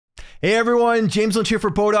Hey everyone, James Lynch here for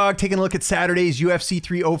BODOG, taking a look at Saturday's UFC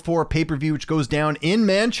 304 pay-per-view, which goes down in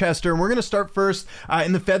Manchester. And we're going to start first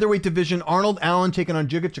in the featherweight division. Arnold Allen taking on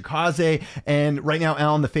Giga Chikadze, and right now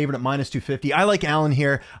Allen the favorite at -250. I like Allen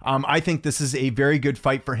here. I think this is a very good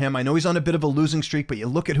fight for him. I know he's on a bit of a losing streak, but you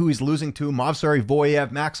look at who he's losing to: Movsar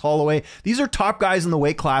Evloev, Max Holloway. These are top guys in the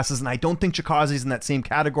weight classes, and I don't think Chikadze's in that same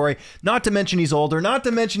category. Not to mention he's older, not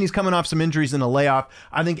to mention he's coming off some injuries in a layoff.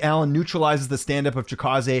 I think Allen neutralizes the stand-up of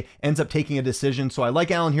Chikadze, ends up taking a decision. So I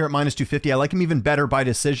like Allen here at -250. I like him even better by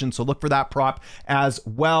decision, so look for that prop as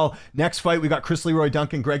well. Next fight, we got Chris Leroy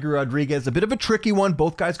Duncan, Gregory Rodriguez. A bit of a tricky one.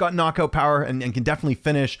 Both guys got knockout power and can definitely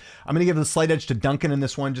finish. I'm going to give the slight edge to Duncan in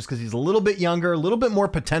this one just because he's a little bit younger, a little bit more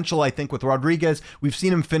potential, I think, with Rodriguez. We've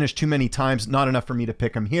seen him finish too many times. Not enough for me to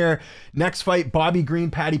pick him here. Next fight, Bobby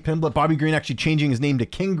Green, Paddy Pimblett. Bobby Green actually changing his name to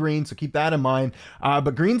King Green, so keep that in mind.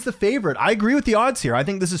 But Green's the favorite. I agree with the odds here. I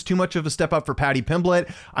think this is too much of a step up for Paddy Pimblett.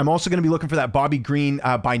 I'm also going to be looking for that Bobby Green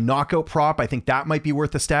by knockout prop. I think that might be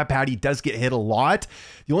worth a stab. Paddy does get hit a lot.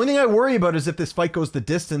 The only thing I worry about is if this fight goes the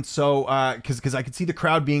distance. So because I could see the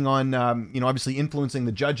crowd being on, obviously influencing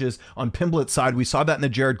the judges on Pimblett's side. We saw that in the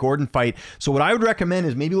Jared Gordon fight. So what I would recommend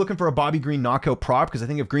is maybe looking for a Bobby Green knockout prop, because I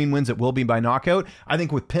think if Green wins, it will be by knockout. I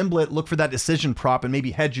think with Pimblett, look for that decision prop and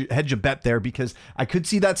maybe hedge a bet there, because I could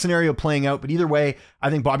see that scenario playing out. But either way, I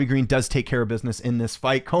think Bobby Green does take care of business in this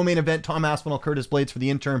fight. Co-main event, Tom Aspinall, Curtis Blades for the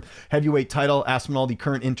interim heavyweight title. Aspinall, the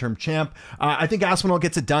current interim champ. I think Aspinall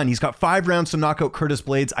gets it done. He's got 5 rounds to knock out Curtis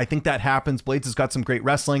Blades. I think that happens. Blades has got some great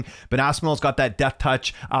wrestling, but Aspinall's got that death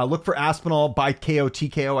touch. Look for Aspinall by KO,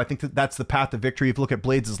 TKO. I think that's the path to victory. If you look at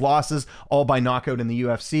Blades' losses, all by knockout in the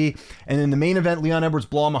UFC. And in the main event, Leon Edwards,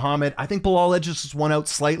 Bilal Muhammad. I think Bilal edges just won out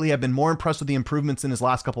slightly. I've been more impressed with the improvements in his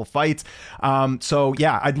last couple of fights. So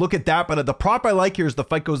yeah, I'd look at that. But the prop I like here is the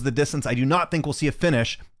fight goes the distance. I do not think we'll see a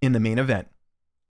finish in the main event.